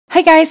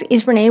Hi guys,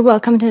 it's Renee.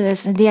 Welcome to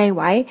this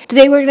DIY.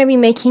 Today we're going to be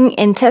making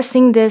and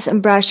testing this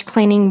brush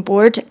cleaning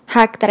board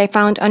hack that I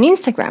found on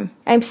Instagram.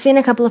 I've seen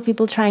a couple of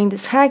people trying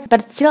this hack,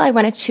 but still I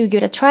wanted to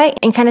give it a try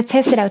and kind of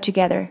test it out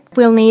together.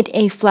 We'll need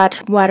a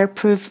flat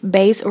waterproof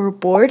base or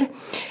board.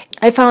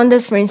 I found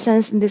this, for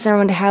instance, this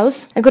around the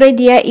house. A good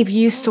idea if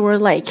you store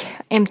like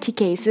empty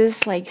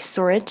cases, like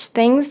storage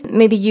things.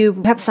 Maybe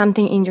you have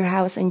something in your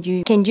house and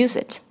you can use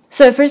it.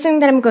 So the first thing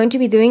that I'm going to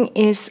be doing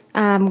is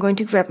I'm going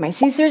to grab my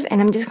scissors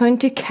and I'm just going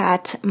to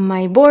cut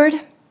my board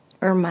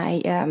or my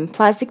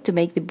plastic to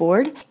make the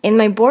board. And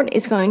my board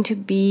is going to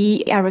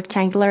be a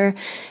rectangular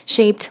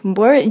shaped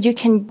board. You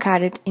can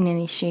cut it in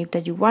any shape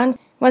that you want.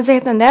 Once I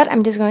have done that,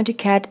 I'm just going to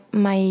cut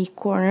my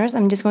corners.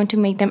 I'm just going to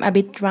make them a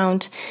bit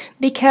round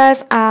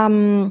because,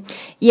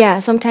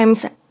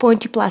 sometimes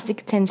pointy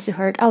plastic tends to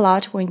hurt a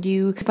lot when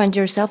you punch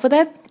yourself with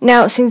it.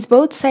 Now, since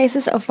both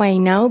sizes of my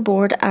nail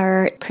board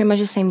are pretty much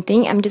the same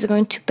thing, I'm just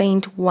going to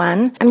paint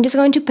one. I'm just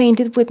going to paint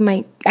it with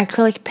my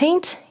acrylic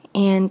paint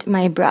and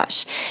my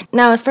brush.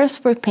 Now, as far as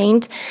for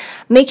paint,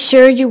 make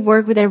sure you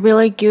work with a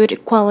really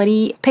good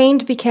quality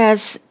paint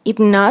because if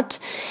not,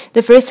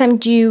 the first time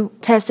you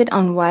test it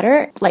on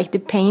water, like the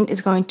paint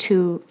is going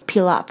to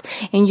peel off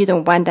and you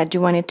don't want that.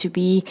 You want it to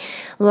be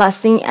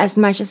lasting as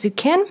much as you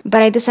can.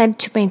 But I decided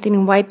to paint it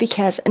in white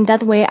because in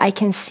that way I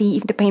can see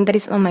if the paint that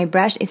is on my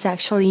brush is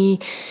actually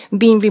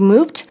being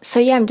removed.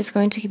 So yeah, I'm just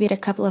going to give it a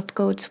couple of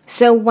coats.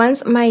 So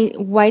once my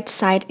white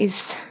side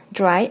is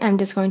dry, I'm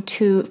just going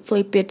to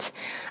flip it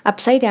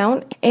upside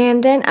down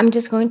and then I'm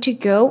just going to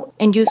go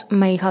and use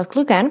my hot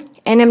glue gun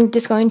and I'm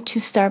just going to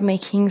start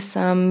making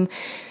some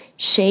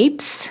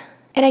shapes.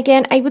 And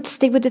again, I would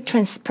stick with the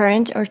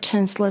transparent or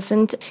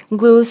translucent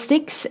glue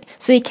sticks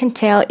so you can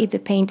tell if the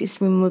paint is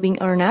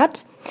removing or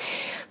not.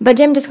 But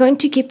I'm just going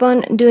to keep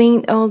on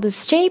doing all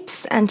these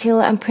shapes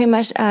until I'm pretty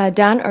much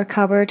done or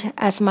covered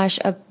as much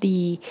of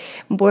the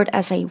board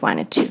as I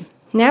wanted to.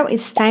 Now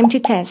it's time to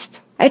test.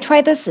 I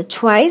tried this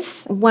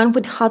twice, one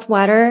with hot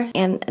water,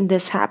 and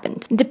this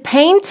happened. The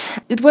paint,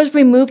 it was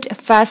removed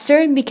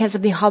faster because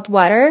of the hot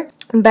water,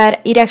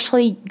 but it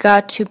actually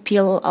got to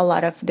peel a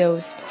lot of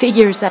those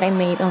figures that I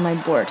made on my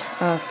board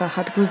of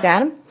hot glue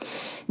gun.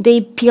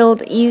 They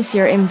peeled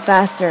easier and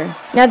faster.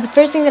 Now, the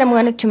first thing that I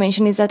wanted to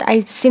mention is that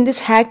I've seen this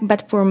hack,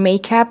 but for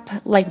makeup,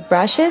 like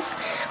brushes,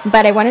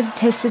 but I wanted to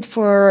test it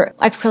for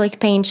acrylic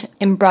paint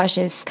and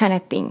brushes kind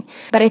of thing.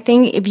 But I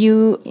think if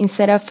you,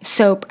 instead of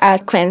soap,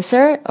 add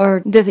cleanser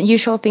or the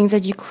usual things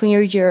that you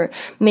clear your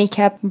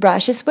makeup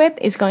brushes with,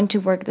 is going to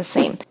work the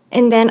same.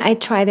 And then I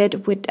tried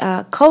it with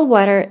cold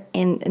water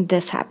and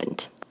this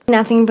happened.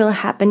 Nothing really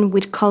happened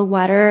with cold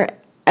water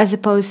as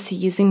opposed to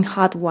using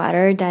hot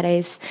water that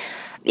is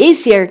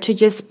easier to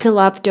just peel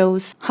up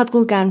those hot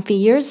glue gun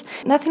figures.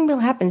 Nothing will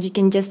happen. You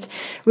can just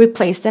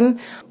replace them,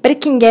 but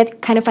it can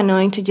get kind of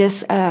annoying to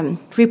just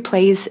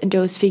replace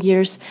those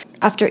figures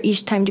after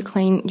each time you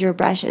clean your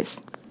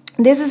brushes.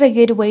 This is a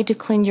good way to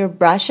clean your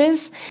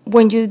brushes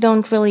when you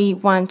don't really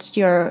want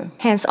your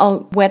hands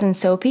all wet and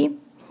soapy.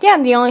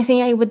 Yeah, the only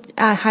thing I would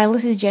highly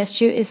suggest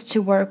you is to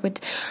work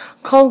with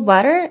cold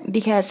water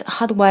because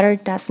hot water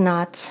does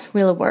not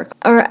really work,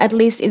 or at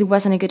least it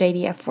wasn't a good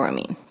idea for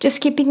me.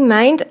 Just keep in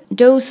mind,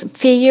 those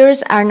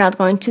figures are not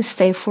going to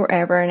stay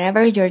forever and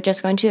ever. You're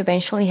just going to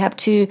eventually have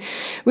to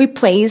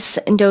replace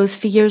those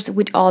figures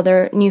with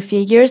other new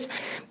figures,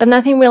 but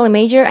nothing really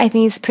major. I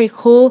think it's pretty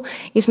cool.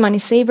 It's money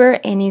saver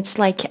and it's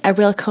like a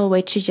real cool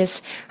way to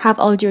just have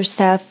all your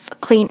stuff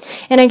clean.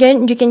 And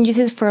again, you can use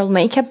it for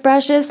makeup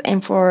brushes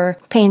and for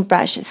paint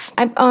brushes.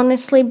 I've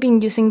honestly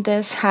been using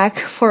this hack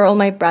for all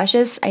my brushes.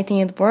 I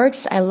think it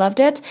works. I loved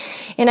it.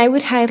 And I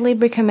would highly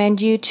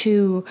recommend you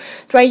to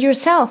try it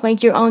yourself,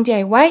 make your own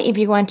DIY. If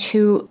you want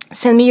to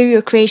send me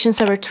your creations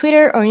over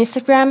Twitter or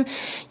Instagram,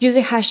 use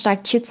the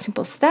hashtag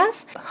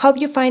CuteSimpleStuff. Hope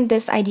you find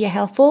this idea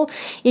helpful.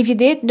 If you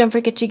did, don't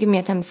forget to give me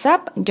a thumbs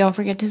up. Don't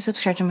forget to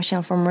subscribe to my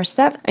channel for more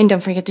stuff. And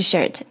don't forget to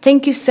share it.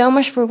 Thank you so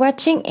much for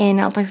watching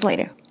and I'll talk to you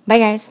later. Bye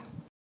guys.